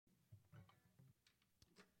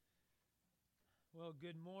Well,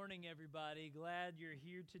 good morning, everybody. Glad you're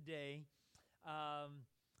here today.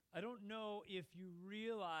 I don't know if you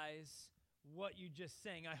realize what you just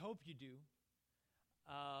sang. I hope you do.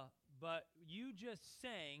 But you just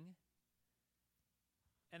sang,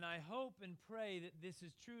 and I hope and pray that this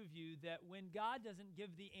is true of you, that when God doesn't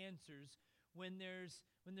give the answers, when there's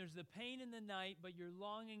the pain in the night, but you're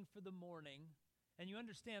longing for the morning, and you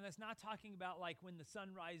understand that's not talking about like when the sun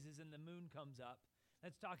rises and the moon comes up.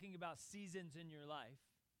 That's talking about seasons in your life.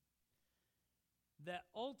 That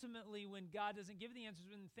ultimately, when God doesn't give the answers,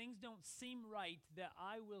 when things don't seem right, that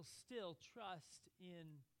I will still trust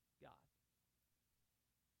in God.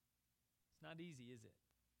 It's not easy, is it?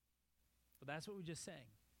 But that's what we just sang.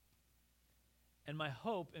 And my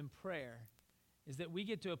hope and prayer is that we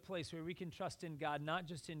get to a place where we can trust in God, not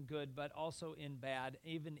just in good, but also in bad,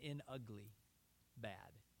 even in ugly bad.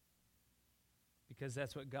 Because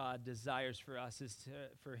that's what God desires for us, is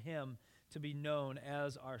for Him to be known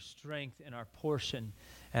as our strength and our portion,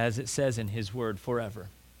 as it says in His Word, forever.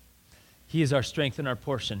 He is our strength and our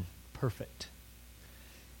portion, perfect.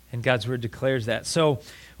 And God's Word declares that. So,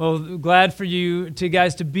 well, glad for you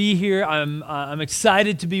guys to be here. I'm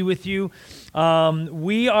excited to be with you.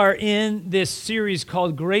 We are in this series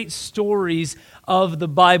called Great Stories of the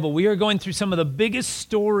Bible. We are going through some of the biggest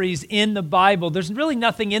stories in the Bible. There's really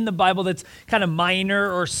nothing in the Bible that's kind of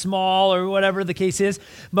minor or small or whatever the case is,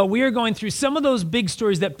 but we are going through some of those big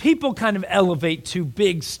stories that people kind of elevate to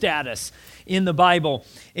big status in the Bible.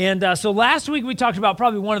 And so last week we talked about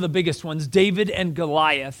probably one of the biggest ones, David and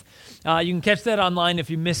Goliath. You can catch that online if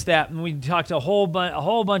you missed that. And we talked a whole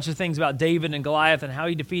bunch of things about David and Goliath and how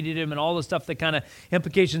he defeated him and all the stuff that kind of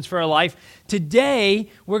implications for our life. Today,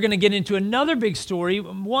 we're going to get into another big story,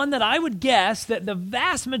 one that I would guess that the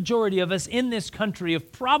vast majority of us in this country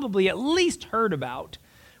have probably at least heard about.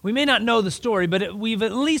 We may not know the story, but we've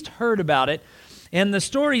at least heard about it. And the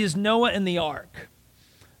story is Noah and the Ark.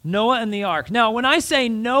 Noah and the Ark. Now, when I say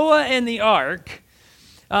Noah and the Ark,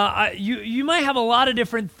 you might have a lot of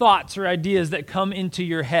different thoughts or ideas that come into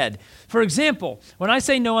your head. For example, when I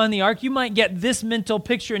say Noah and the Ark, you might get this mental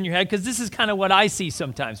picture in your head, because this is kind of what I see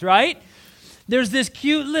sometimes, right? There's this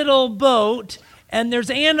cute little boat, and there's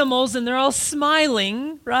animals, and they're all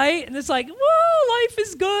smiling, right? And it's like, whoa, life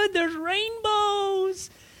is good. There's rainbows.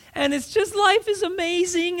 And it's just, life is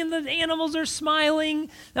amazing, and the animals are smiling.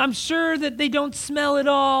 I'm sure that they don't smell at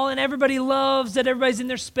all, and everybody loves that everybody's in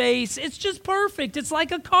their space. It's just perfect. It's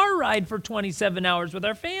like a car ride for 27 hours with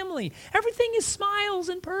our family. Everything is smiles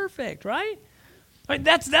and perfect, right?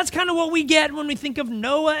 That's kind of what we get when we think of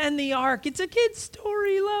Noah and the Ark. It's a kid's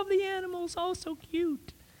story. Love the animals, all so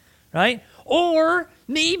cute, right? Or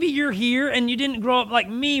maybe you're here and you didn't grow up like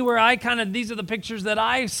me, where these are the pictures that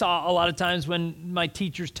I saw a lot of times when my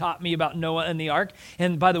teachers taught me about Noah and the Ark.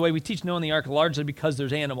 And by the way, we teach Noah and the Ark largely because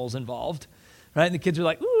there's animals involved, right? And the kids are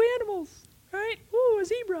like, ooh, animals, right? Ooh, a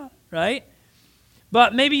zebra, right?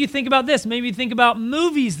 But maybe you think about this. Maybe you think about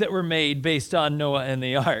movies that were made based on Noah and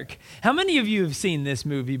the Ark. How many of you have seen this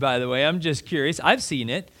movie, by the way? I'm just curious. I've seen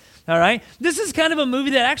it, all right? This is kind of a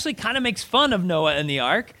movie that actually kind of makes fun of Noah and the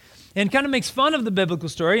Ark, and kind of makes fun of the biblical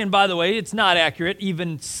story. And by the way, it's not accurate,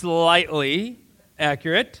 even slightly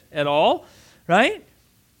accurate at all, right?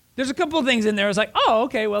 There's a couple of things in there. It's like, oh,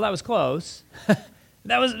 okay, well, that was close.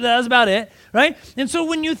 That was about it, right? And so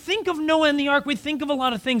when you think of Noah and the Ark, we think of a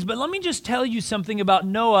lot of things. But let me just tell you something about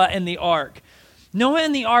Noah and the Ark. Noah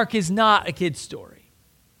and the Ark is not a kid's story.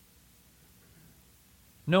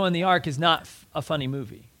 Noah and the Ark is not a funny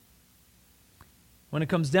movie. When it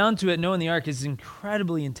comes down to it, Noah and the Ark is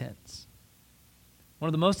incredibly intense. One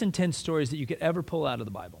of the most intense stories that you could ever pull out of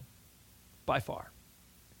the Bible, by far,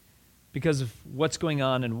 because of what's going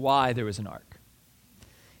on and why there was an ark.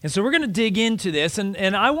 And so we're going to dig into this, and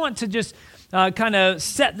I want to just kind of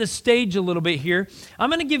set the stage a little bit here. I'm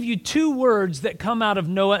going to give you two words that come out of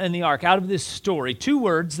Noah and the Ark, out of this story, two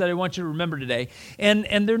words that I want you to remember today. And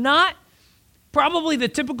they're not probably the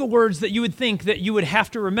typical words that you would think that you would have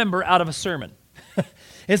to remember out of a sermon.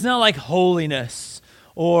 It's not like holiness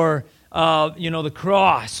or, the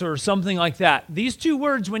cross or something like that. These two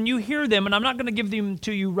words, when you hear them, and I'm not going to give them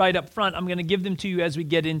to you right up front, I'm going to give them to you as we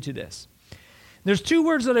get into this. There's two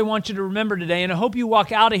words that I want you to remember today, and I hope you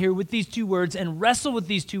walk out of here with these two words and wrestle with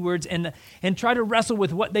these two words and try to wrestle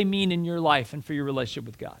with what they mean in your life and for your relationship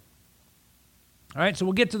with God. All right, so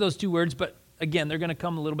we'll get to those two words, but again, they're going to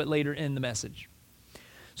come a little bit later in the message.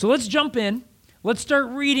 So let's jump in. Let's start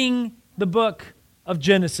reading the book of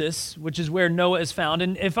Genesis, which is where Noah is found.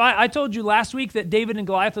 And if I told you last week that David and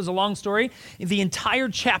Goliath was a long story, the entire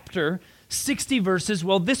chapter, 60 verses,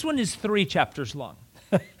 well, this one is 3 chapters long.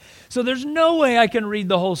 So there's no way I can read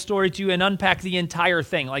the whole story to you and unpack the entire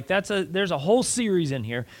thing. Like there's a whole series in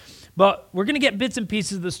here. But we're going to get bits and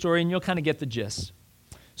pieces of the story, and you'll kind of get the gist.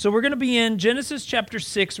 So we're going to be in Genesis chapter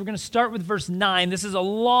 6. We're going to start with verse 9. This is a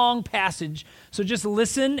long passage, so just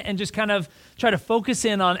listen and just kind of try to focus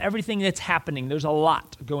in on everything that's happening. There's a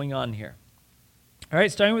lot going on here. All right,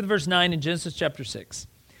 starting with verse 9 in Genesis chapter 6.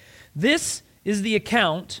 This is the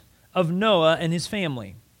account of Noah and his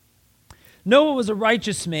family. Noah was a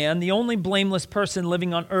righteous man, the only blameless person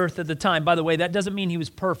living on earth at the time. By the way, that doesn't mean he was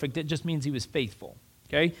perfect. It just means he was faithful.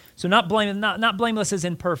 Okay? So not blameless as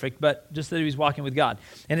in perfect, but just that he was walking with God.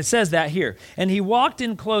 And it says that here. And he walked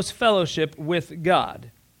in close fellowship with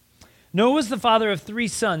God. Noah was the father of 3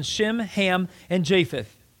 sons, Shem, Ham, and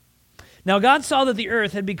Japheth. Now God saw that the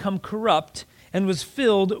earth had become corrupt and was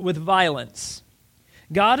filled with violence.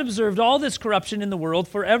 God observed all this corruption in the world,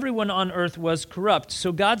 for everyone on earth was corrupt.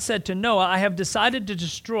 So God said to Noah, I have decided to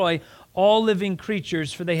destroy all living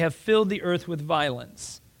creatures, for they have filled the earth with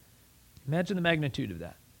violence. Imagine the magnitude of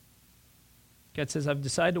that. God says, I've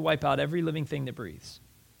decided to wipe out every living thing that breathes.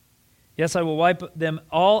 Yes, I will wipe them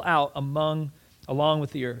all out along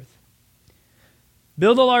with the earth.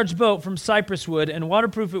 Build a large boat from cypress wood and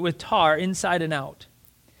waterproof it with tar inside and out.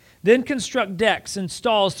 Then construct decks and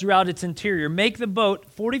stalls throughout its interior. Make the boat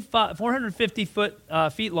 450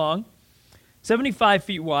 feet long, 75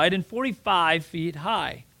 feet wide, and 45 feet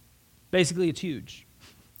high. Basically, it's huge.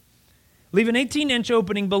 Leave an 18-inch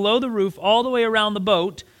opening below the roof all the way around the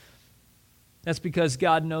boat. That's because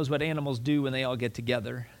God knows what animals do when they all get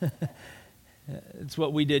together. It's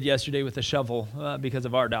what we did yesterday with the shovel because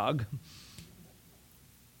of our dog.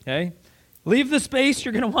 Okay? Leave the space.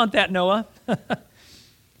 You're going to want that, Noah.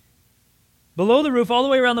 Below the roof, all the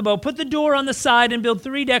way around the boat. Put the door on the side and build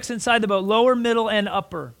 3 decks inside the boat, lower, middle, and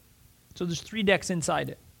upper. So there's 3 decks inside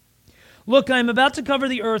it. Look, I am about to cover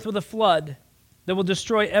the earth with a flood that will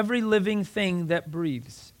destroy every living thing that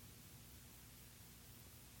breathes.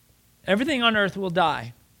 Everything on earth will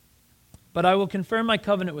die, but I will confirm my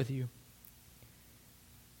covenant with you.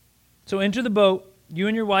 So enter the boat, you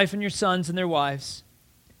and your wife and your sons and their wives.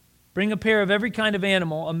 Bring a pair of every kind of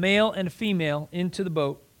animal, a male and a female, into the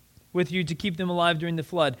boat with you to keep them alive during the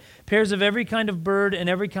flood. Pairs of every kind of bird and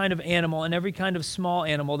every kind of animal and every kind of small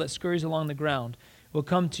animal that scurries along the ground will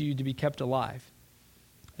come to you to be kept alive.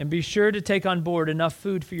 And be sure to take on board enough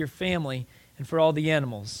food for your family and for all the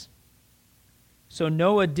animals. So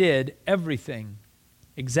Noah did everything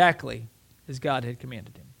exactly as God had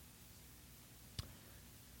commanded him.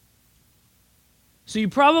 So you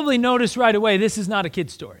probably noticed right away, this is not a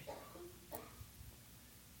kid's story.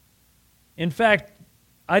 In fact,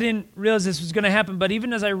 I didn't realize this was going to happen, but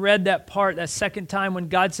even as I read that part, that second time when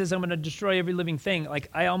God says, I'm going to destroy every living thing,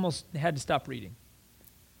 I almost had to stop reading.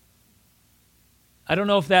 I don't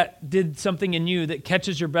know if that did something in you that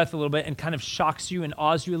catches your breath a little bit and kind of shocks you and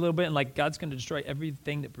awes you a little bit, and God's going to destroy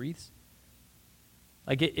everything that breathes.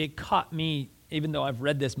 It caught me, even though I've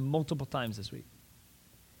read this multiple times this week.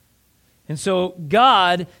 And so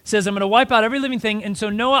God says, I'm going to wipe out every living thing, and so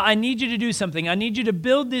Noah, I need you to do something. I need you to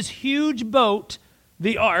build this huge boat,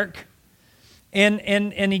 the ark, and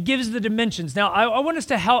he gives the dimensions. Now, I want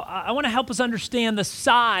to help us understand the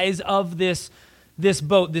size of this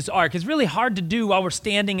boat, this ark. It's really hard to do while we're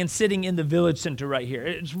standing and sitting in the village center right here.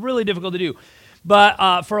 It's really difficult to do.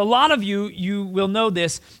 But for a lot of you, you will know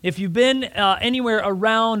this. If you've been anywhere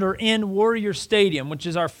around or in Warrior Stadium, which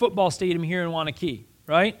is our football stadium here in Wanakee,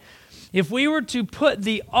 right? If we were to put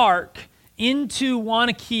the ark into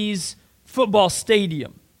Wanakee's football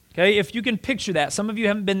stadium, okay, if you can picture that. Some of you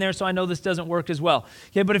haven't been there, so I know this doesn't work as well.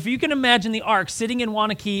 Okay, but if you can imagine the ark sitting in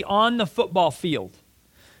Wanakee on the football field,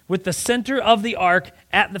 with the center of the ark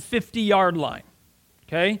at the 50-yard line,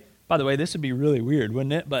 okay? By the way, this would be really weird,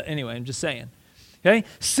 wouldn't it? But anyway, I'm just saying. Okay,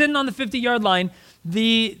 sitting on the 50-yard line,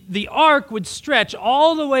 the ark would stretch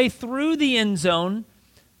all the way through the end zone,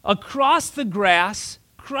 across the grass,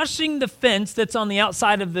 crushing the fence that's on the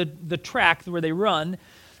outside of the track where they run,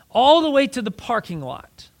 all the way to the parking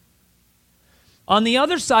lot. On the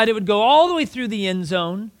other side, it would go all the way through the end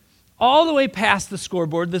zone, all the way past the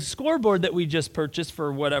scoreboard. The scoreboard that we just purchased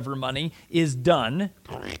for whatever money is done,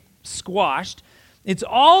 squashed. It's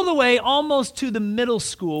all the way almost to the middle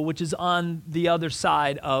school, which is on the other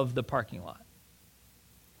side of the parking lot.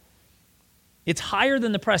 It's higher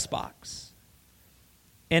than the press box.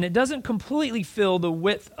 And it doesn't completely fill the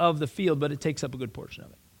width of the field, but it takes up a good portion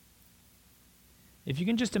of it. If you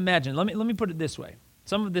can just imagine, let me put it this way.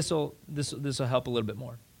 Some of this will help a little bit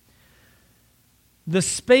more. The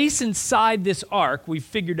space inside this ark, we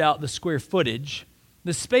figured out the square footage.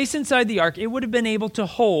 The space inside the ark, it would have been able to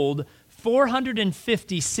hold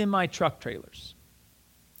 450 semi-truck trailers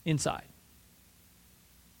inside.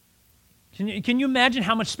 Can you imagine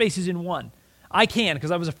how much space is in one? I can,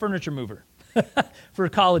 because I was a furniture mover for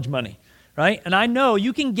college money, right? And I know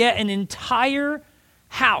you can get an entire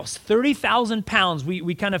house, 30,000 pounds.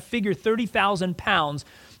 We kind of figure 30,000 pounds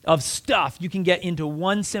of stuff you can get into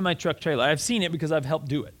one semi-truck trailer. I've seen it because I've helped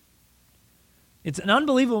do it. It's an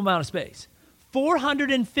unbelievable amount of space.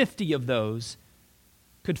 450 of those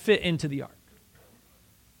could fit into the ark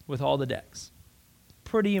with all the decks.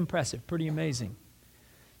 Pretty impressive, pretty amazing.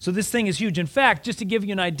 So this thing is huge. In fact, just to give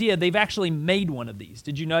you an idea, they've actually made one of these.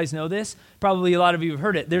 Did you guys know this? Probably a lot of you have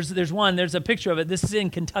heard it. There's a picture of it. This is in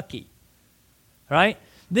Kentucky, right?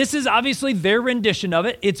 This is obviously their rendition of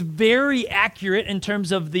it. It's very accurate in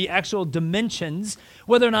terms of the actual dimensions.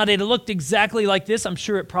 Whether or not it looked exactly like this, I'm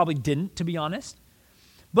sure it probably didn't, to be honest.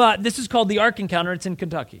 But this is called the Ark Encounter. It's in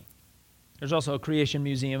Kentucky. There's also a creation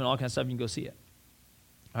museum and all kinds of stuff. You can go see it.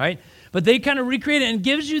 All right? But they kind of recreate it and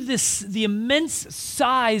gives you the immense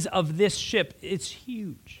size of this ship. It's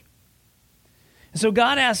huge. And so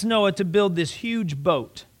God asked Noah to build this huge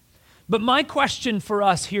boat. But my question for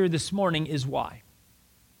us here this morning is why?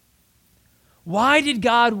 Why did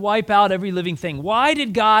God wipe out every living thing? Why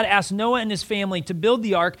did God ask Noah and his family to build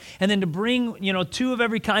the ark and then to bring, 2 of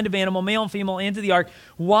every kind of animal, male and female, into the ark?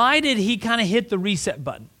 Why did he kind of hit the reset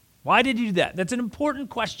button? Why did he do that? That's an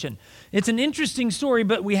important question. It's an interesting story,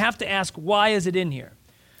 but we have to ask, why is it in here?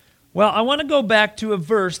 Well, I want to go back to a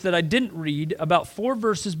verse that I didn't read about 4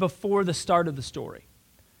 verses before the start of the story.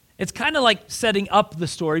 It's kind of like setting up the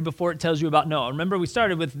story before it tells you about Noah. Remember, we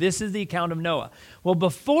started with, this is the account of Noah. Well,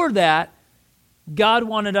 before that, God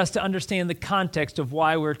wanted us to understand the context of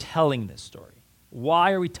why we're telling this story.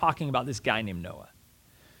 Why are we talking about this guy named Noah?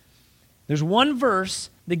 There's one verse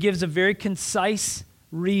that gives a very concise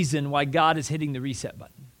reason why God is hitting the reset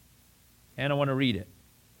button. And I want to read it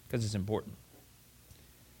because it's important.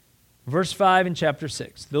 Verse 5 in chapter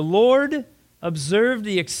 6. The Lord observed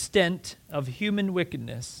the extent of human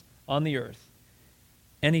wickedness on the earth,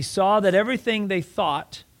 and he saw that everything they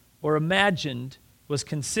thought or imagined was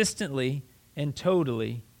consistently and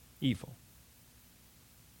totally evil.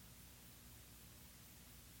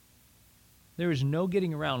 There is no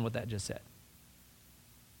getting around what that just said.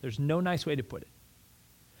 There's no nice way to put it.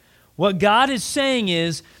 What God is saying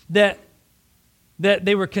is that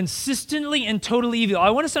they were consistently and totally evil.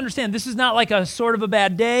 I want us to understand this is not like a sort of a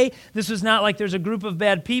bad day. This was not like there's a group of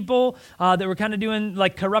bad people that were kind of doing,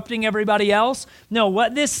 like corrupting everybody else. No,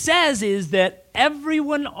 what this says is that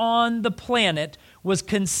everyone on the planet was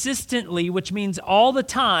consistently, which means all the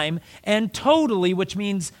time, and totally, which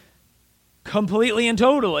means completely and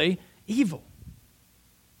totally, evil.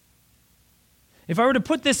 If I were to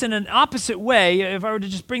put this in an opposite way, if I were to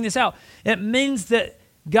just bring this out, it means that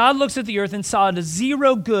God looks at the earth and saw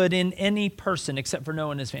zero good in any person except for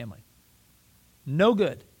Noah and his family. No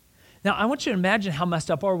good. Now, I want you to imagine how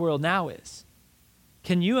messed up our world now is.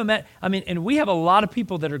 Can you imagine? I mean, and we have a lot of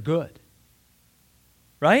people that are good,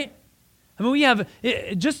 right? I mean, we have,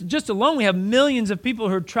 just alone, we have millions of people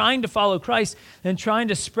who are trying to follow Christ and trying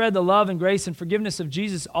to spread the love and grace and forgiveness of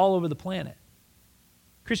Jesus all over the planet.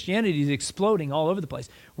 Christianity is exploding all over the place.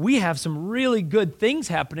 We have some really good things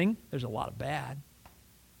happening. There's a lot of bad.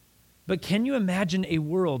 But can you imagine a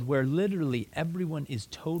world where literally everyone is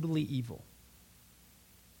totally evil?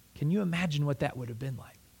 Can you imagine what that would have been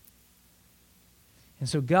like? And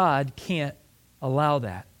so God can't allow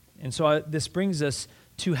that. And so this brings us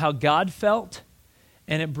to how God felt,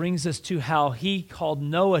 and it brings us to how he called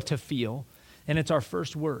Noah to feel, and it's our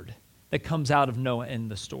first word that comes out of Noah in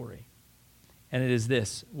the story. And it is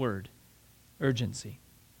this word, urgency.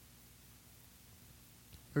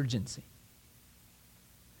 Urgency.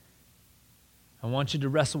 I want you to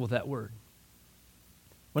wrestle with that word.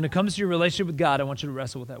 When it comes to your relationship with God, I want you to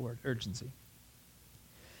wrestle with that word, urgency.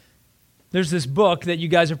 There's this book that you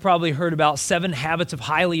guys have probably heard about, 7 Habits of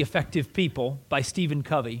Highly Effective People by Stephen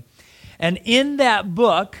Covey. And in that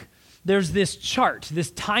book, there's this chart, this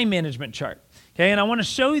time management chart. Okay, and I want to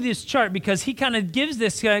show you this chart because he kind of gives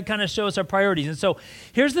this, kind of show us our priorities. And so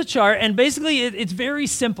here's the chart, and basically it's very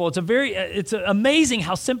simple. It's amazing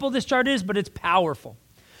how simple this chart is, but it's powerful.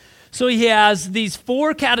 So he has these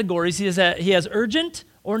 4 categories. He has urgent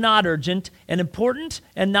or not urgent, and important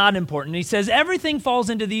and not important. He says everything falls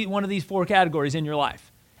into one of these 4 categories in your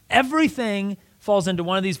life. Everything falls into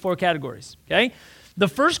one of these 4 categories, okay? The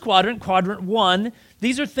first quadrant, quadrant 1,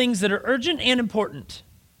 these are things that are urgent and important,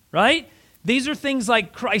 right? These are things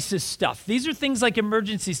like crisis stuff. These are things like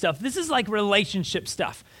emergency stuff. This is like relationship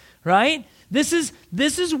stuff, right? This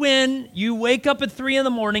is when you wake up at 3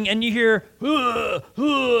 a.m. and you hear,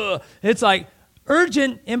 it's like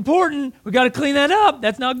urgent, important, we got to clean that up.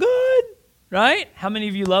 That's not good, right? How many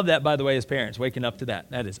of you love that, by the way, as parents, waking up to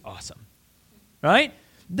that? That is awesome, right?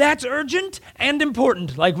 That's urgent and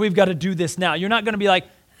important. Like, we've got to do this now. You're not going to be like,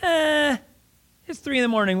 it's 3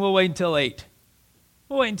 a.m, we'll wait until 8.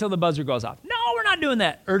 We'll wait until the buzzer goes off. No, we're not doing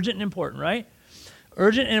that. Urgent and important, right?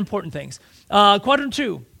 Urgent and important things. Quadrant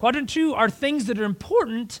 2. Quadrant 2 are things that are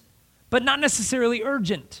important, but not necessarily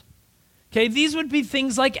urgent. Okay, these would be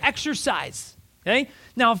things like exercise. Okay,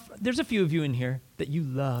 now there's a few of you in here that you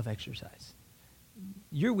love exercise.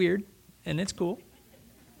 You're weird, and it's cool.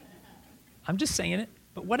 I'm just saying it,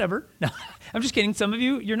 but whatever. No, I'm just kidding. Some of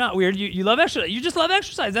you, you're not weird. You love exercise. You just love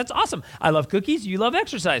exercise. That's awesome. I love cookies. You love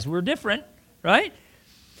exercise. We're different, right?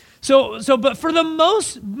 So, but for the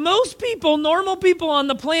most people, normal people on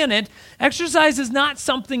the planet, exercise is not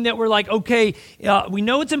something that we're like, okay, we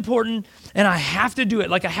know it's important, and I have to do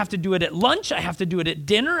it. Like, I have to do it at lunch, I have to do it at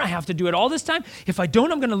dinner, I have to do it all this time. If I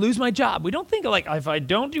don't, I'm going to lose my job. We don't think like, if I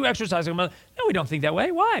don't do exercise, no, we don't think that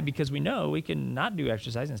way. Why? Because we know we can not do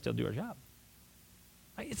exercise and still do our job.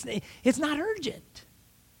 It's not urgent.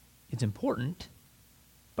 It's important,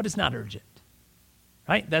 but it's not urgent.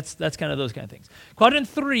 Right? That's kind of those kind of things. Quadrant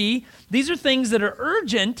 3, these are things that are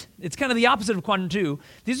urgent. It's kind of the opposite of quadrant 2.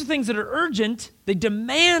 These are things that are urgent. They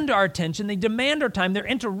demand our attention. They demand our time. They're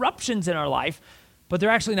interruptions in our life, but they're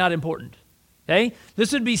actually not important. Okay?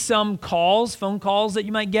 This would be some phone calls that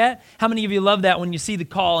you might get. How many of you love that when you see the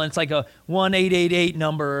call and it's like a 1-888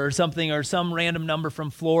 number or something, or some random number from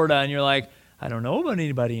Florida, and you're like, I don't know about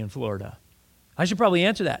anybody in Florida. I should probably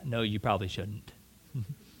answer that. No, you probably shouldn't.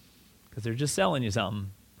 Because they're just selling you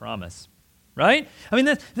something, promise, right? I mean,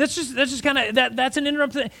 that's just kind of that's an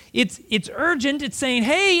interruption. It's urgent. It's saying,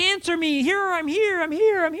 hey, answer me. I'm here.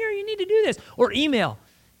 You need to do this. Or email.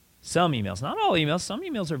 Some emails, not all emails. Some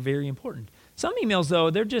emails are very important. Some emails, though,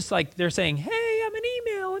 they're just like they're saying, hey, I'm an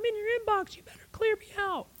email. I'm in your inbox. You better clear me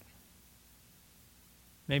out.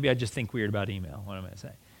 Maybe I just think weird about email. What am I going to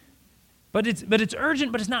say? But it's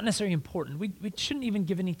urgent, but it's not necessarily important. We shouldn't even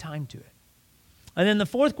give any time to it. And then the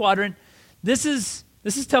fourth quadrant, this is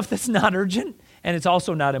stuff that's not urgent, and it's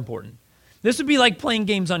also not important. This would be like playing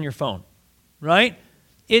games on your phone, right?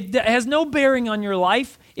 It has no bearing on your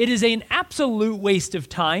life. It is an absolute waste of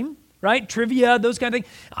time, right? Trivia, those kind of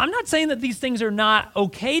things. I'm not saying that these things are not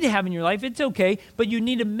okay to have in your life. It's okay, but you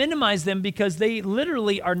need to minimize them because they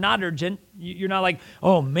literally are not urgent. You're not like,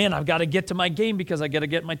 oh, man, I've got to get to my game because I got to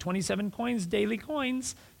get my 27 coins, daily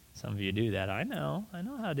coins. Some of you do that. I know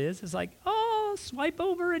how it is. It's like, swipe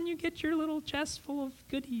over and you get your little chest full of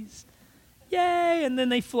goodies. Yay! And then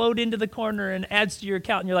they float into the corner and adds to your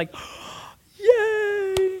account, and you're like,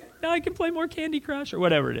 yay! Now I can play more Candy Crush or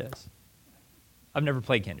whatever it is. I've never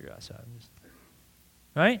played Candy Crush, so I'm just,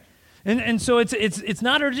 right? And so it's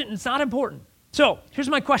not urgent and it's not important. So here's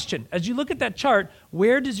my question. As you look at that chart,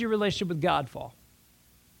 where does your relationship with God fall?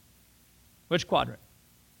 Which quadrant?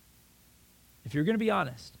 If you're going to be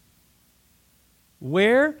honest.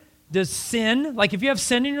 Where does sin, like if you have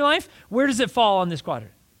sin in your life, where does it fall on this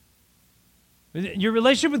quadrant? Your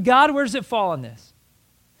relationship with God, where does it fall on this?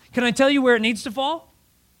 Can I tell you where it needs to fall?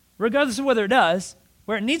 Regardless of whether it does,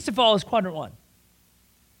 where it needs to fall is quadrant 1.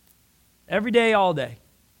 Every day, all day.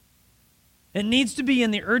 It needs to be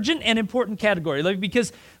in the urgent and important category.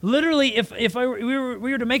 Because literally, if we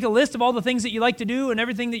were to make a list of all the things that you like to do and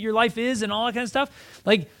everything that your life is and all that kind of stuff,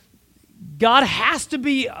 like God has to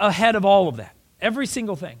be ahead of all of that. Every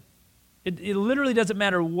single thing. It literally doesn't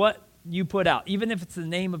matter what you put out, even if it's the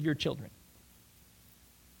name of your children.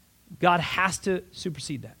 God has to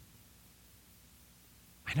supersede that.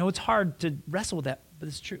 I know it's hard to wrestle with that, but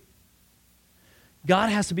it's true. God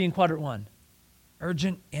has to be in quadrant 1,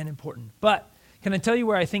 urgent and important. But can I tell you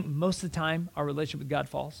where I think most of the time our relationship with God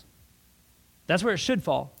falls? That's where it should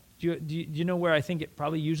fall. Do you know where I think it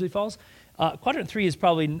probably usually falls? Quadrant 3 is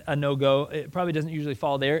probably a no-go. It probably doesn't usually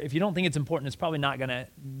fall there. If you don't think it's important, it's probably not going to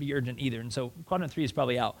be urgent either. And so quadrant 3 is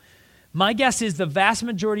probably out. My guess is the vast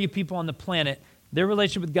majority of people on the planet, their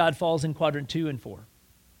relationship with God falls in quadrant 2 and 4.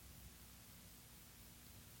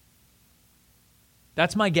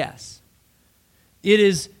 That's my guess. It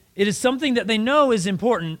is something that they know is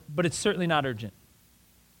important, but it's certainly not urgent.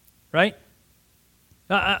 Right?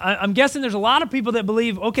 I'm guessing there's a lot of people that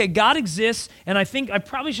believe, okay, God exists, and I think I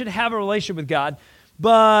probably should have a relationship with God,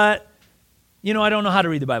 but, I don't know how to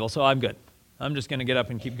read the Bible, so I'm good. I'm just going to get up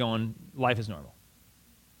and keep going. Life is normal.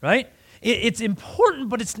 Right? It's important,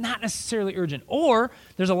 but it's not necessarily urgent. Or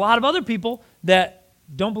there's a lot of other people that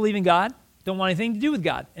don't believe in God, don't want anything to do with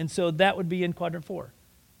God, and so that would be in quadrant 4.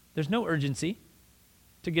 There's no urgency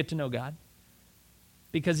to get to know God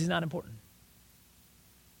because he's not important.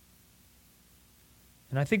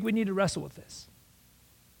 And I think we need to wrestle with this.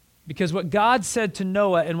 Because what God said to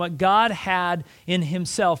Noah and what God had in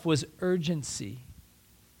himself was urgency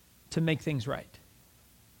to make things right.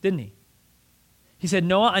 Didn't he? He said,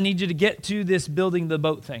 Noah, I need you to get to this building the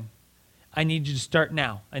boat thing. I need you to start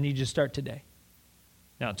now. I need you to start today.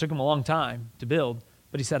 Now, it took him a long time to build,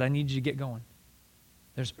 but he said, I need you to get going.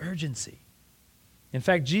 There's urgency. In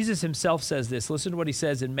fact, Jesus himself says this. Listen to what he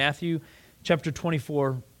says in Matthew chapter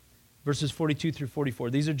 24, verses 42 through 44.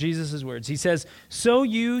 These are Jesus' words. He says, so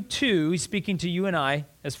you too, he's speaking to you and I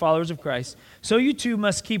as followers of Christ, so you too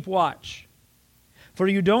must keep watch, for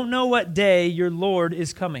you don't know what day your Lord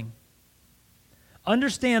is coming.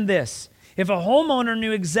 Understand this. If a homeowner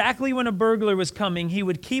knew exactly when a burglar was coming, he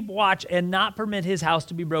would keep watch and not permit his house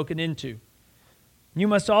to be broken into. You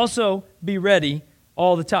must also be ready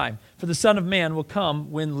all the time, for the Son of Man will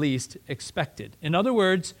come when least expected. In other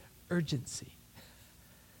words, urgency.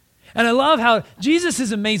 And I love how Jesus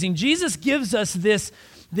is amazing. Jesus gives us this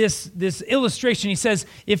illustration. He says,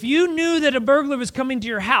 if you knew that a burglar was coming to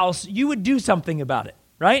your house, you would do something about it,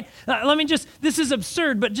 right? This is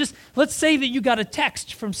absurd, but just let's say that you got a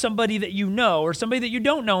text from somebody that you know or somebody that you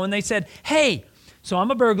don't know, and they said, hey, so I'm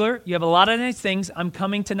a burglar. You have a lot of nice things. I'm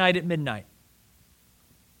coming tonight at midnight.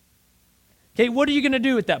 Okay, what are you going to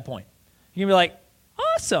do at that point? You're going to be like,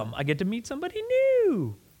 awesome, I get to meet somebody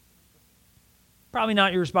new. Probably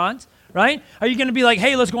not your response, right? Are you going to be like,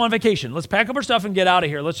 hey, let's go on vacation. Let's pack up our stuff and get out of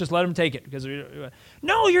here. Let's just let them take it.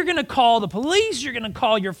 No, you're going to call the police. You're going to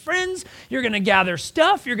call your friends. You're going to gather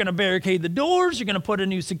stuff. You're going to barricade the doors. You're going to put a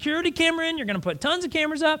new security camera in. You're going to put tons of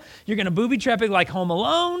cameras up. You're going to booby trap it like Home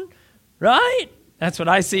Alone, right? That's what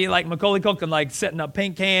I see, like Macaulay Culkin, like setting up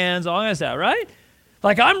paint cans, all that stuff, right?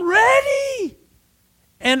 Like, I'm ready.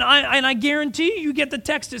 And I guarantee you get the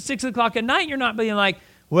text at 6 o'clock at night. You're not being like,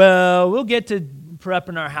 well, we'll get to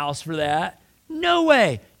prepping our house for that. No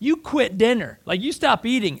way. You quit dinner. Like, you stop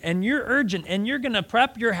eating, and you're urgent, and you're going to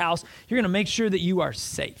prep your house. You're going to make sure that you are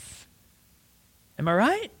safe. Am I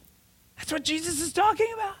right? That's what Jesus is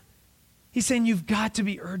talking about. He's saying you've got to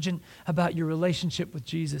be urgent about your relationship with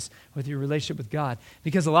Jesus, with your relationship with God.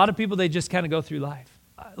 Because a lot of people, they just kind of go through life.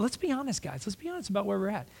 Let's be honest, guys. Let's be honest about where we're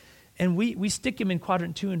at. And we stick him in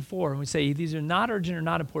quadrant 2 and 4, and we say these are not urgent or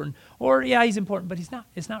not important. Or, yeah, he's important, but he's not.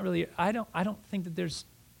 It's not really. I don't think that this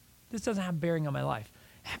doesn't have bearing on my life.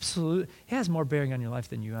 Absolutely. It has more bearing on your life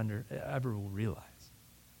than you ever will realize.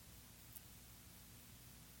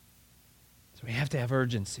 So we have to have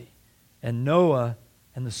urgency. And Noah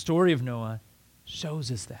and the story of Noah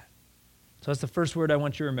shows us that. So that's the first word I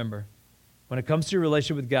want you to remember. When it comes to your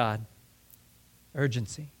relationship with God,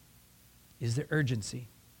 urgency. Is there urgency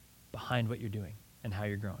behind what you're doing and how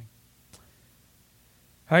you're growing?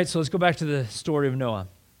 All right, so let's go back to the story of Noah.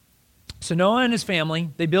 So Noah and his family,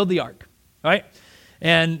 they build the ark, right?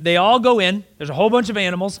 And they all go in. There's a whole bunch of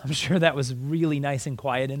animals. I'm sure that was really nice and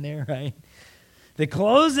quiet in there, right? They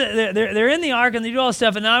close, they're in the ark and they do all this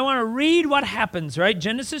stuff. And now I want to read what happens, right?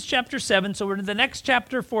 Genesis chapter 7. So we're to the next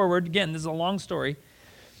chapter forward. Again, this is a long story.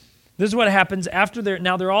 This is what happens after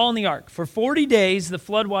they're all in the ark. For 40 days, the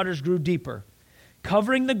floodwaters grew deeper,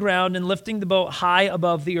 covering the ground and lifting the boat high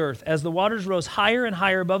above the earth. As the waters rose higher and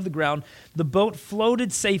higher above the ground, the boat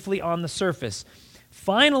floated safely on the surface.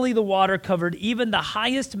 Finally, the water covered even the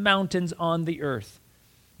highest mountains on the earth.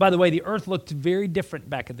 By the way, the earth looked very different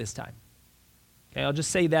back at this time. Okay, I'll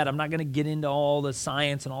just say that. I'm not going to get into all the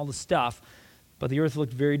science and all the stuff, but the earth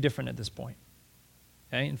looked very different at this point.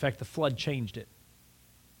 Okay? In fact, the flood changed it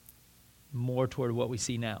more toward what we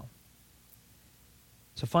see now.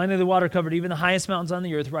 So finally, the water covered even the highest mountains on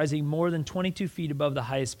the earth, rising more than 22 feet above the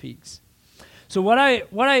highest peaks. So what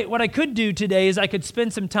I could do today is I could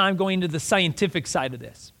spend some time going into the scientific side of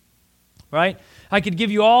this, right? I could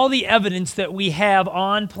give you all the evidence that we have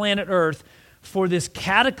on planet Earth for this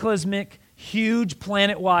cataclysmic, huge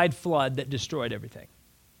planet-wide flood that destroyed everything.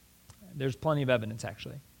 There's plenty of evidence,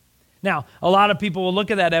 actually. Now, a lot of people will look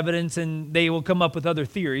at that evidence and they will come up with other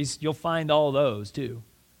theories. You'll find all those, too.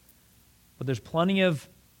 But there's plenty of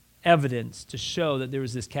evidence to show that there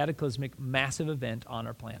was this cataclysmic, massive event on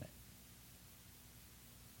our planet.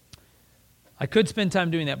 I could spend time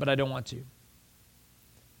doing that, but I don't want to.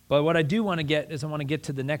 But what I do want to get is I want to get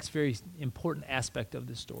to the next very important aspect of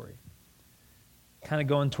this story. Kind of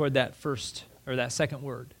going toward that first, or that second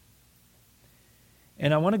word.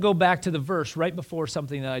 And I want to go back to the verse right before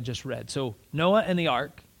something that I just read. So Noah and the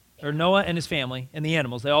ark, or Noah and his family and the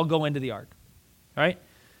animals, they all go into the ark. All right?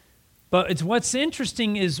 But what's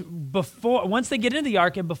interesting is once they get into the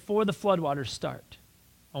ark and before the floodwaters start,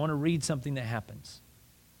 I want to read something that happens.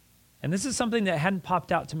 And this is something that hadn't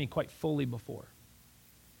popped out to me quite fully before.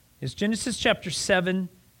 It's Genesis chapter 7,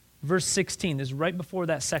 verse 16. This is right before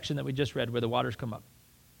that section that we just read where the waters come up.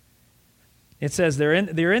 It says, they're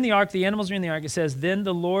in the ark, the animals are in the ark. It says, then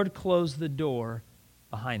the Lord closed the door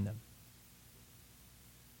behind them.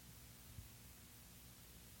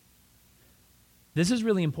 This is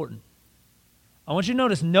really important. I want you to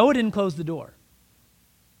notice Noah didn't close the door.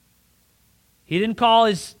 He didn't call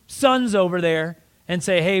his sons over there and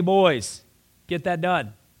say, hey, boys, get that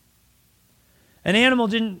done. An animal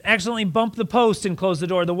didn't accidentally bump the post and close the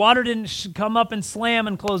door. The water didn't come up and slam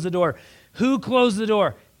and close the door. Who closed the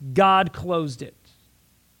door? God closed it.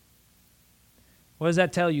 What does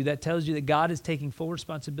that tell you? That tells you that God is taking full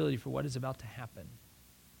responsibility for what is about to happen.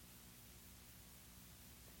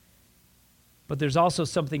 But there's also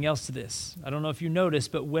something else to this. I don't know if you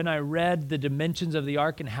noticed, but when I read the dimensions of the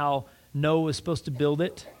ark and how Noah was supposed to build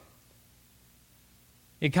it,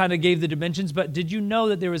 it kind of gave the dimensions. But did you know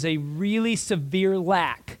that there was a really severe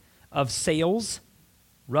lack of sails,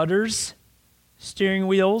 rudders, steering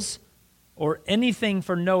wheels, or anything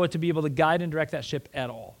for Noah to be able to guide and direct that ship at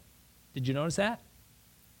all? Did you notice that?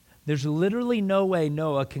 There's literally no way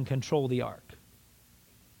Noah can control the ark.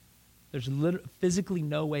 There's physically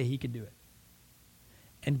no way he could do it.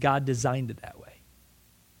 And God designed it that way.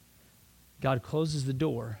 God closes the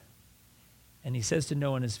door, and he says to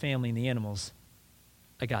Noah and his family and the animals,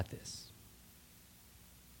 I got this.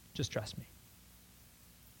 Just trust me.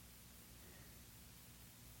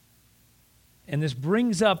 And this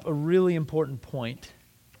brings up a really important point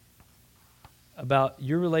about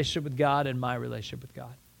your relationship with God and my relationship with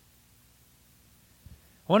God.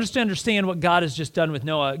 I want us to understand what God has just done with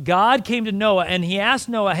Noah. God came to Noah and he asked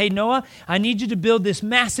Noah, hey, Noah, I need you to build this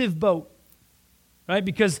massive boat, right?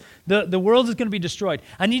 Because the world is going to be destroyed.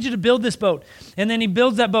 I need you to build this boat. And then he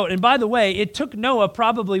builds that boat. And by the way, it took Noah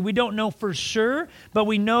probably, we don't know for sure, but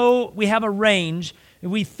we know we have a range.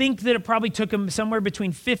 We think that it probably took him somewhere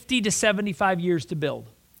between 50 to 75 years to build.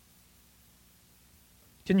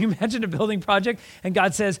 Can you imagine a building project? And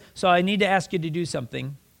God says, so I need to ask you to do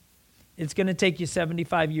something. It's going to take you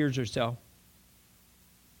 75 years or so.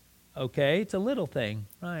 Okay, it's a little thing,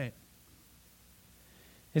 right?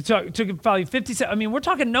 It took probably 57. I mean, we're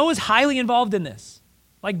talking Noah's highly involved in this,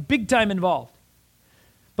 like big time involved.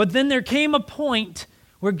 But then there came a point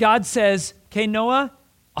where God says, okay, Noah,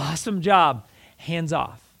 awesome job, hands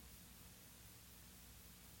off.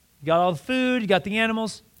 You got all the food, you got the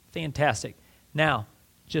animals, fantastic. Now,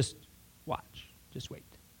 just watch, just wait.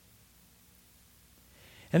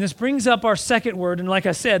 And this brings up our second word, and like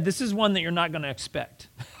I said, this is one that you're not going to expect.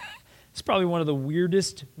 It's probably one of the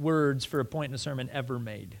weirdest words for a point in a sermon ever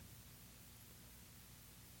made.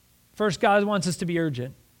 First, God wants us to be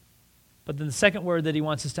urgent, but then the second word that he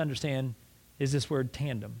wants us to understand is this word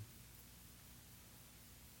tandem.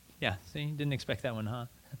 Yeah, see, didn't expect that one, huh?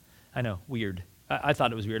 I know, weird. I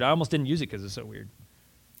thought it was weird. I almost didn't use it because it's so weird.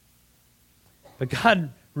 But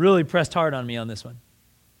God really pressed hard on me on this one.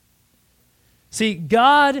 See,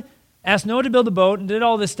 God asked Noah to build a boat and did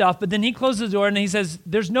all this stuff, but then he closes the door and he says,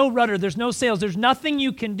 there's no rudder, there's no sails, there's nothing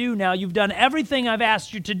you can do now. You've done everything I've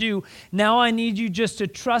asked you to do. Now I need you just to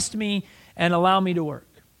trust me and allow me to work.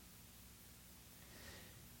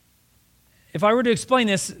 If I were to explain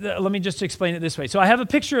this, let me just explain it this way. So I have a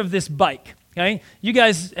picture of this bike, okay? You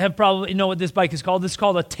guys have probably know what this bike is called. This is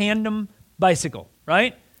called a tandem bicycle,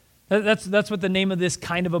 right? That's what the name of this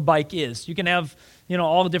kind of a bike is. You can have,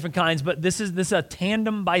 all the different kinds, but this is a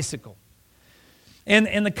tandem bicycle.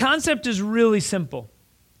 And the concept is really simple,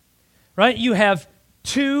 right? You have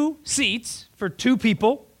 2 seats for 2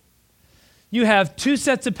 people. You have 2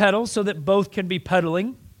 sets of pedals so that both can be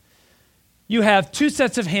pedaling. You have 2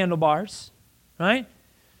 sets of handlebars, right?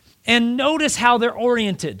 And notice how they're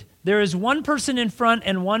oriented. There is one person in front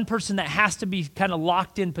and one person that has to be kind of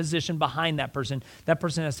locked in position behind that person. That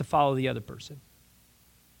person has to follow the other person.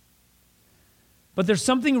 But there's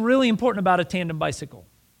something really important about a tandem bicycle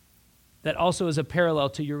that also is a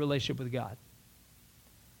parallel to your relationship with God.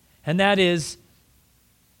 And that is,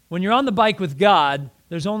 when you're on the bike with God,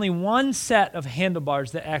 there's only one set of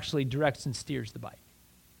handlebars that actually directs and steers the bike.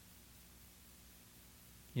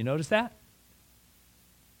 You notice that?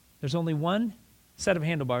 There's only one set of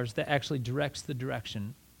handlebars that actually directs the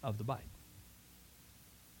direction of the bike.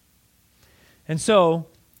 And so,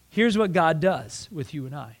 here's what God does with you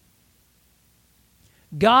and I.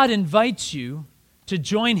 God invites you to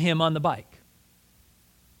join him on the bike.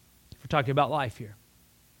 We're talking about life here.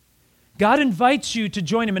 God invites you to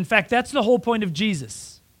join him. In fact, that's the whole point of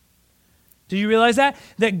Jesus. Do you realize that?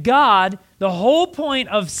 That God, the whole point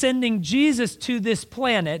of sending Jesus to this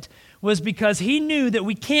planet was because he knew that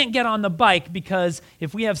we can't get on the bike because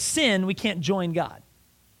if we have sin, we can't join God.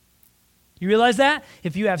 You realize that?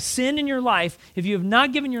 If you have sin in your life, if you have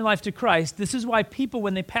not given your life to Christ, this is why people,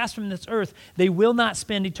 when they pass from this earth, they will not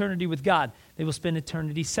spend eternity with God. They will spend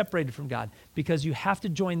eternity separated from God because you have to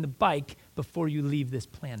join the bike before you leave this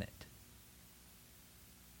planet.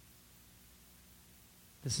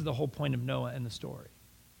 This is the whole point of Noah and the story.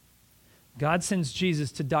 God sends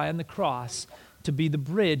Jesus to die on the cross to be the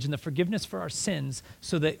bridge and the forgiveness for our sins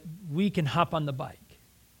so that we can hop on the bike.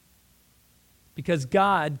 Because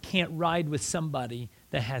God can't ride with somebody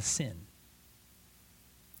that has sin.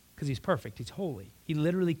 Because he's perfect, he's holy. He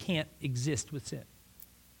literally can't exist with sin.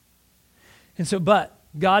 And so, but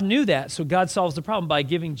God knew that, so God solves the problem by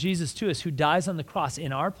giving Jesus to us, who dies on the cross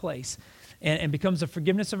in our place and becomes the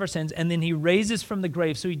forgiveness of our sins, and then he raises from the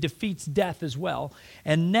grave, so he defeats death as well.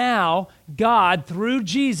 And now, God, through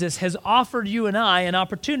Jesus, has offered you and I an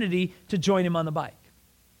opportunity to join him on the bike.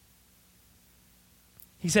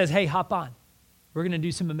 He says, hey, hop on. We're going to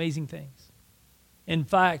do some amazing things. In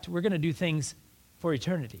fact, we're going to do things for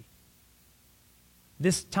eternity.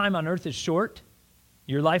 This time on earth is short.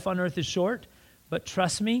 Your life on earth is short. But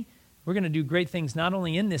trust me, we're going to do great things not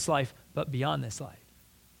only in this life, but beyond this life.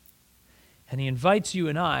 And he invites you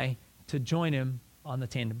and I to join him on the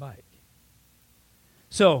tandem bike.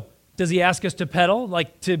 So, does he ask us to pedal,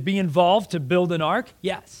 like to be involved, to build an ark?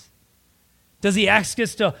 Yes. Does he ask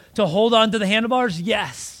us to hold on to the handlebars?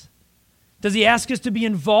 Yes. Does he ask us to be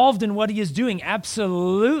involved in what he is doing?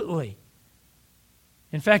 Absolutely.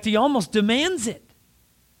 In fact, he almost demands it.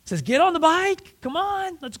 He says, get on the bike. Come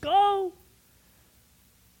on, let's go.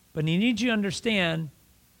 But he needs you to understand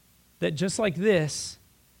that just like this,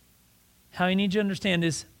 how he needs you to understand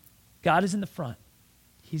is God is in the front.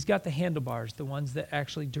 He's got the handlebars, the ones that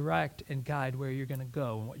actually direct and guide where you're going to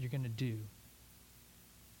go and what you're going to do,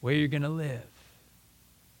 where you're going to live,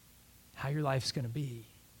 how your life's going to be.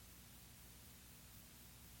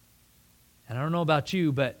 And I don't know about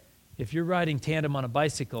you, but if you're riding tandem on a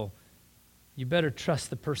bicycle, you better trust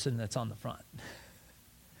the person that's on the front.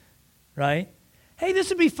 Right? Hey, this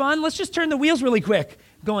would be fun. Let's just turn the wheels really quick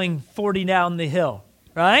going 40 down the hill.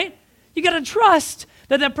 Right? You got to trust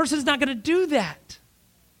that that person's not going to do that.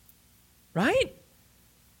 Right?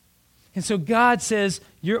 And so God says,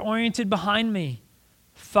 you're oriented behind me.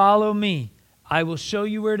 Follow me. I will show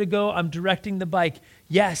you where to go. I'm directing the bike.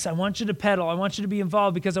 Yes, I want you to pedal. I want you to be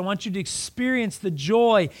involved because I want you to experience the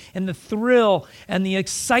joy and the thrill and the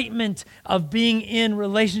excitement of being in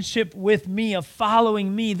relationship with me, of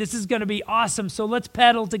following me. This is going to be awesome. So let's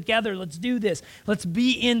pedal together. Let's do this. Let's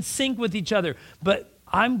be in sync with each other. But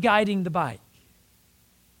I'm guiding the bike.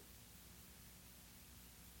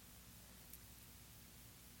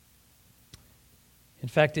 In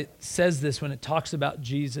fact, it says this when it talks about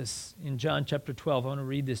Jesus in John chapter 12. I want to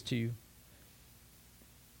read this to you.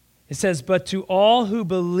 It says, but to all who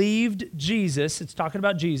believed Jesus, it's talking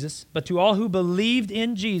about Jesus, but to all who believed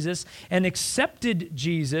in Jesus and accepted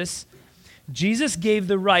Jesus, Jesus gave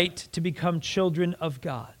the right to become children of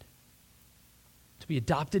God, to be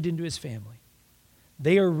adopted into his family.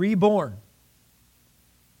 They are reborn.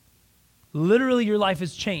 Literally, your life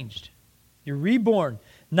is changed. You're reborn,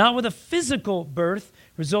 not with a physical birth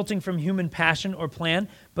resulting from human passion or plan,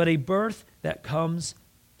 but a birth that comes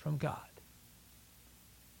from God.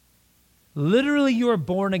 Literally, you are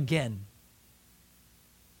born again.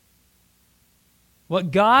 What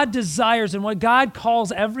God desires and what God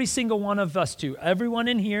calls every single one of us to, everyone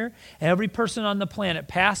in here, every person on the planet,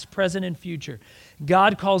 past, present, and future,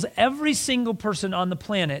 God calls every single person on the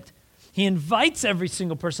planet, he invites every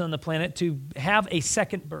single person on the planet to have a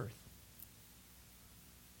second birth.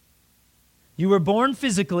 You were born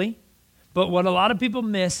physically, but what a lot of people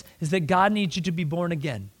miss is that God needs you to be born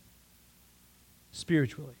again,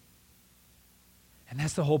 spiritually. And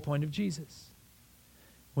that's the whole point of Jesus.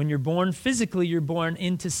 When you're born physically, you're born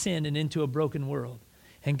into sin and into a broken world.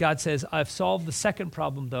 And God says, I've solved the second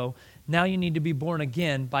problem, though. Now you need to be born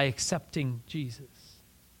again by accepting Jesus,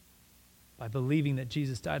 by believing that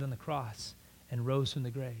Jesus died on the cross and rose from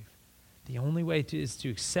the grave. The only way is to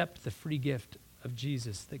accept the free gift of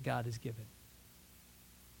Jesus that God has given.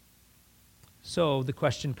 So the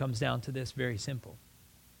question comes down to this, very simple.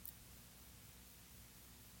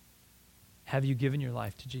 Have you given your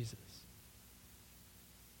life to Jesus?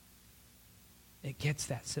 It gets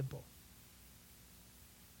that simple.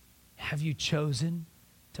 Have you chosen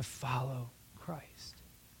to follow Christ?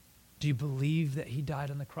 Do you believe that he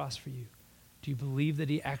died on the cross for you? Do you believe that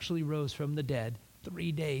he actually rose from the dead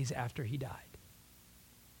 3 days after he died?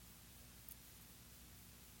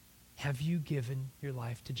 Have you given your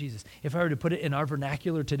life to Jesus? If I were to put it in our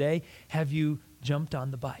vernacular today, have you jumped on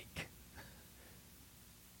the bike?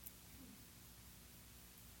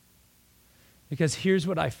 Because here's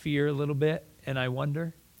what I fear a little bit, and I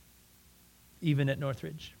wonder, even at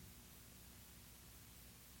Northridge.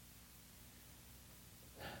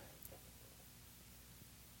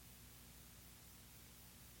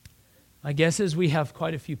 My guess is we have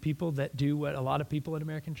quite a few people that do what a lot of people at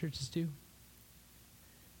American churches do.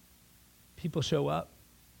 People show up.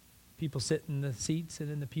 People sit in the seats and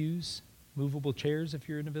in the pews, movable chairs if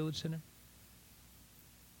you're in a village center.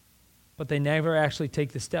 But they never actually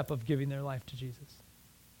take the step of giving their life to Jesus.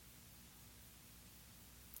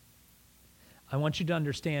 I want you to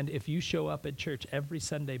understand, if you show up at church every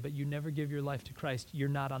Sunday but you never give your life to Christ, you're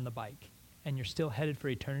not on the bike, and you're still headed for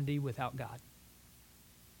eternity without God.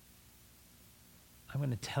 I'm going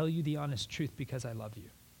to tell you the honest truth because I love you.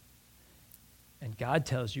 And God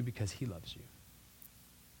tells you because he loves you.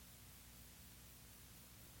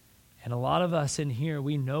 And a lot of us in here,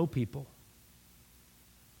 we know people,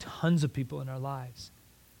 tons of people in our lives,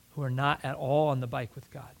 who are not at all on the bike with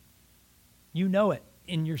God. You know it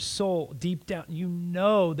in your soul, deep down. You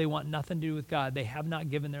know they want nothing to do with God. They have not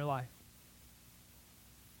given their life.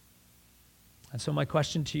 And so my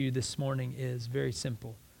question to you this morning is very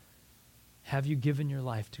simple. Have you given your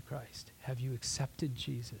life to Christ? Have you accepted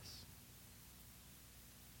Jesus?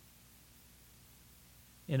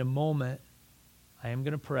 In a moment, I am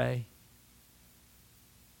going to pray.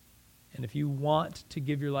 And if you want to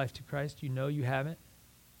give your life to Christ, you know you haven't.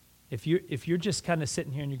 If you're just kind of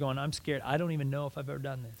sitting here and you're going, I'm scared. I don't even know if I've ever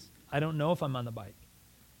done this. I don't know if I'm on the bike.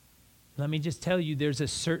 Let me just tell you, there's a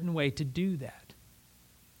certain way to do that.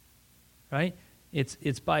 Right?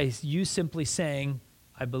 It's by you simply saying,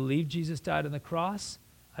 I believe Jesus died on the cross.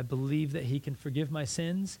 I believe that he can forgive my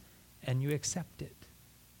sins, and you accept it.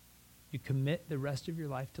 You commit the rest of your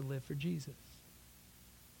life to live for Jesus.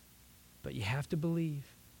 But you have to believe.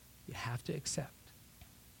 You have to accept.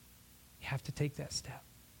 You have to take that step.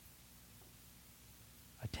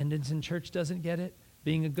 Attendance in church doesn't get it.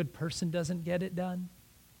 Being a good person doesn't get it done.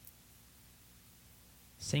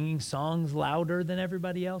 Singing songs louder than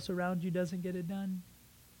everybody else around you doesn't get it done.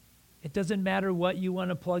 It doesn't matter what you want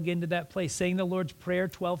to plug into that place. Saying the Lord's Prayer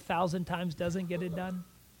 12,000 times doesn't get it done.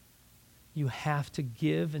 You have to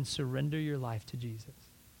give and surrender your life to Jesus.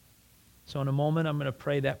 So in a moment, I'm going to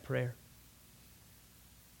pray that prayer.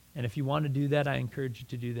 And if you want to do that, I encourage you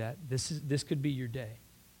to do that. This could be your day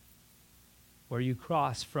where you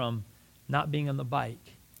cross from not being on the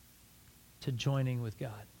bike to joining with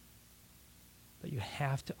God. But you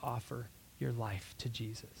have to offer your life to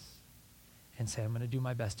Jesus and say, I'm going to do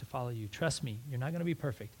my best to follow you. Trust me, you're not going to be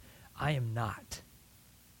perfect. I am not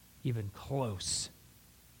even close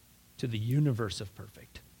to the universe of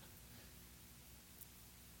perfect.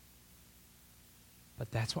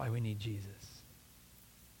 But that's why we need Jesus.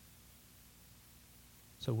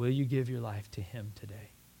 So will you give your life to him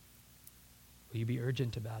today? Will you be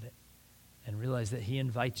urgent about it and realize that he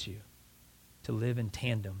invites you to live in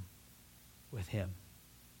tandem with him?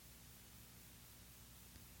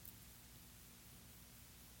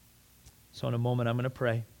 So in a moment, I'm going to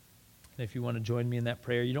pray. And if you want to join me in that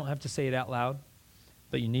prayer, you don't have to say it out loud,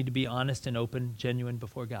 but you need to be honest and open, genuine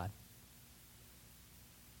before God.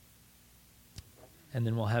 And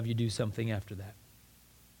then we'll have you do something after that.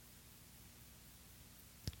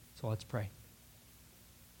 So let's pray.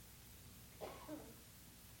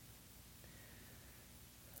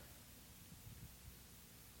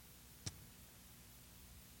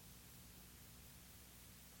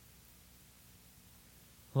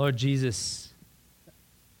 Lord Jesus,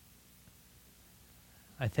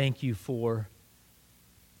 I thank you for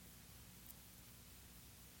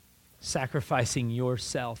sacrificing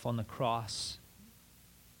yourself on the cross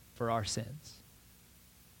for our sins.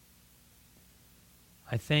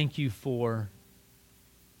 I thank you for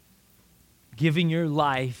giving your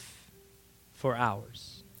life for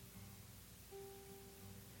ours.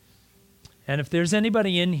 And if there's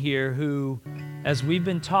anybody in here who, as we've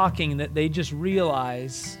been talking, that they just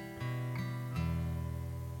realize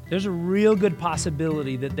there's a real good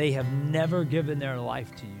possibility that they have never given their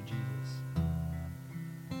life to you, Jesus.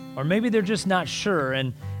 Or maybe they're just not sure,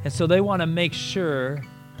 and so they want to make sure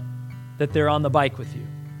that they're on the bike with you.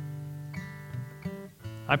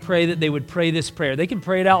 I pray that they would pray this prayer. They can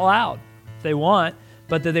pray it out loud if they want,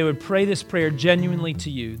 but that they would pray this prayer genuinely to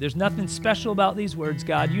you. There's nothing special about these words,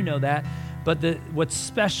 God, you know that. But what's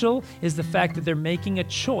special is the fact that they're making a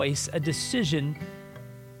choice, a decision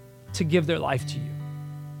to give their life to you.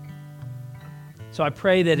 So I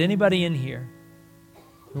pray that anybody in here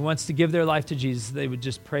who wants to give their life to Jesus, they would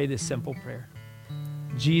just pray this simple prayer.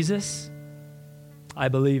 Jesus, I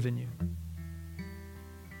believe in you.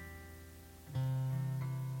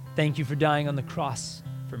 Thank you for dying on the cross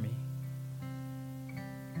for me.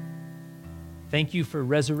 Thank you for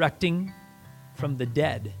resurrecting from the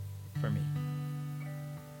dead for me.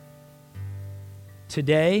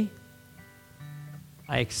 Today,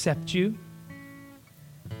 I accept you.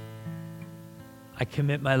 I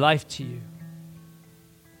commit my life to you.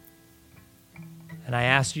 And I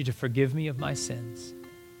ask you to forgive me of my sins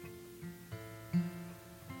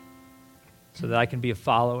so that I can be a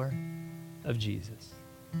follower of Jesus.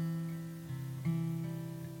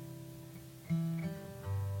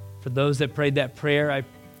 For those that prayed that prayer, I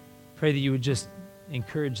pray that you would just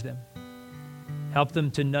encourage them. Help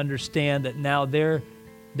them to understand that now their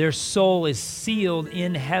soul is sealed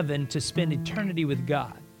in heaven to spend eternity with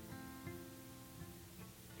God.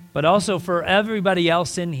 But also for everybody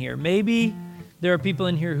else in here, maybe there are people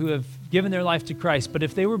in here who have given their life to Christ, but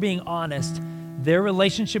if they were being honest, their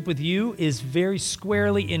relationship with you is very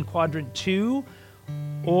squarely in quadrant 2,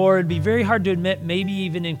 or it'd be very hard to admit, maybe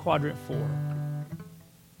even in quadrant 4.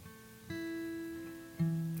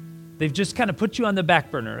 They've just kind of put you on the back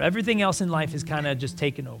burner. Everything else in life is kind of just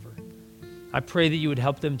taken over. I pray that you would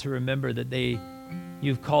help them to remember that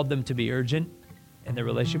you've called them to be urgent in their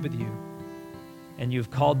relationship with you, and you've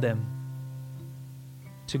called them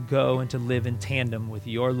to go and to live in tandem with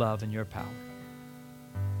your love and your power.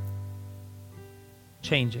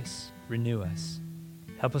 Change us, renew us,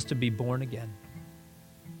 help us to be born again.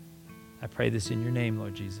 I pray this in your name,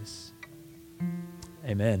 Lord Jesus.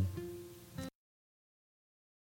 Amen.